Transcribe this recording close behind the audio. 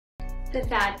the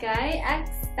Bad Guy x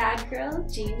Bad Girl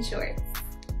jean shorts.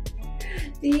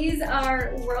 These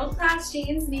are world-class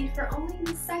jeans made for only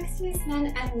the sexiest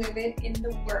men and women in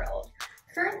the world.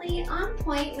 Currently on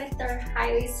point with their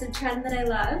high-waisted trend that I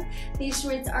love, these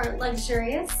shorts are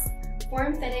luxurious,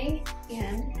 form-fitting,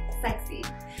 and sexy.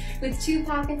 With 2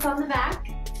 pockets on the back,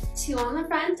 2 on the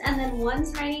front, and then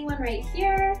 1 tiny one right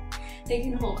here. They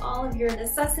can hold all of your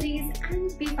necessities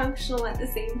and be functional at the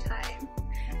same time.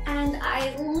 And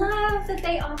I love that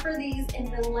they offer these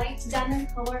in the light denim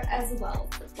color as well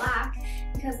as the black,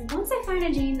 because once I find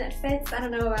a jean that fits, I don't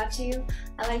know about you,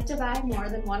 I like to buy more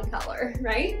than one color,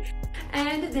 right?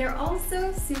 And they're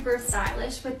also super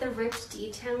stylish with the rich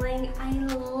detailing. I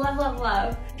love, love,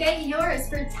 love. Get yours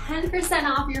for 10%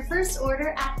 off your first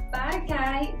order at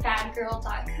BADGUY,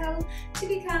 badgirl.co to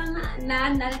become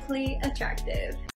magnetically attractive.